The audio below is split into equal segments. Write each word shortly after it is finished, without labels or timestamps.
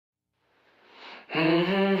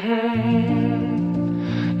Mothers,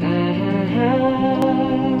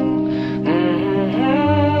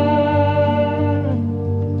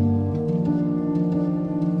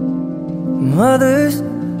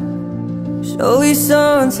 show your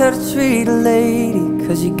sons how to treat a lady,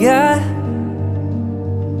 'cause you got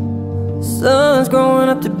sons growing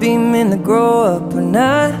up to be men that grow up or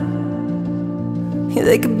not. Yeah,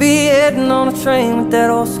 they could be heading on a train with that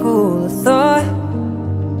old school of thought.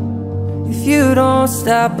 If you don't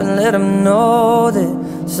stop and let them know that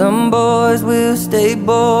some boys will stay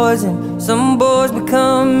boys and some boys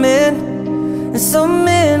become men, and some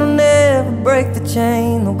men will never break the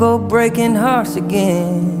chain, they'll go breaking hearts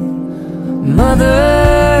again.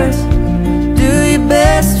 Mothers, do your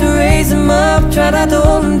best to raise them up, try not to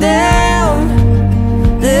hold them down,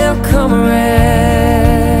 they'll come around.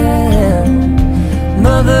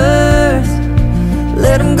 Mothers,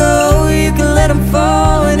 let them go, you can let them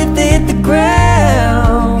fall, and if they hit the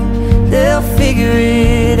ground, they'll figure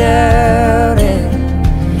it out.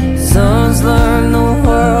 And sons learn the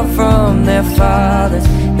world from their fathers,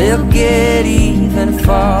 they'll get even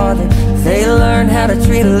farther. They learn how to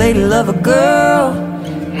treat a lady, love a girl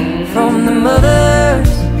from the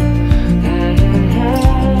mothers.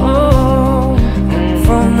 Oh,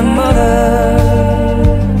 from the mothers.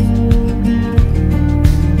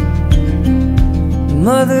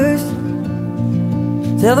 Mothers,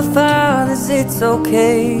 tell the fathers it's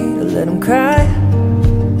okay to let them cry,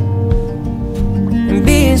 and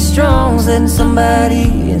being strong's letting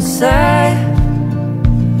somebody inside.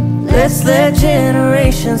 Let's let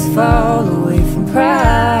generations fall away from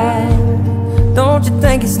pride. Don't you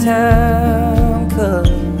think it's time? 'Cause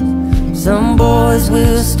some boys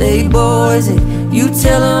will stay boys if you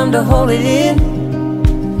tell them to hold it in,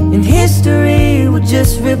 and history will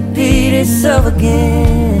just repeat itself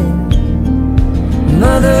again.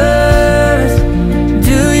 Mothers,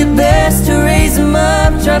 do your best to raise them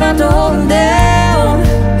up, try not to hold them down,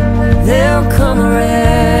 they'll come around.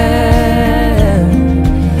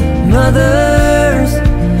 Mothers,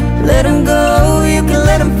 let them go, you can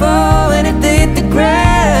let them fall, and if they hit the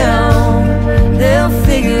ground, they'll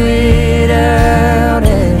figure it out.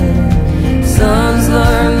 And sons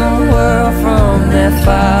learn the world from their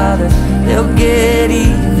fathers, they'll get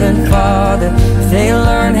even farther. They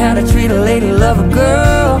learn how to treat a lady, love a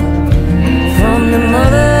girl from their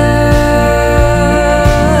mother.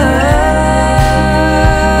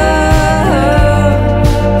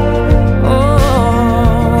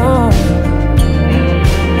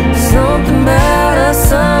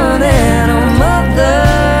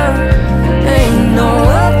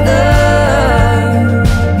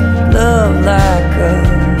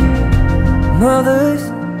 Mothers,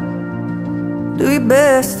 do your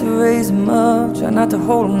best to raise them up, try not to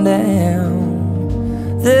hold them down,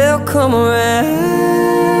 they'll come around.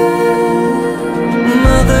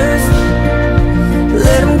 Mothers,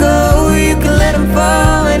 let them go,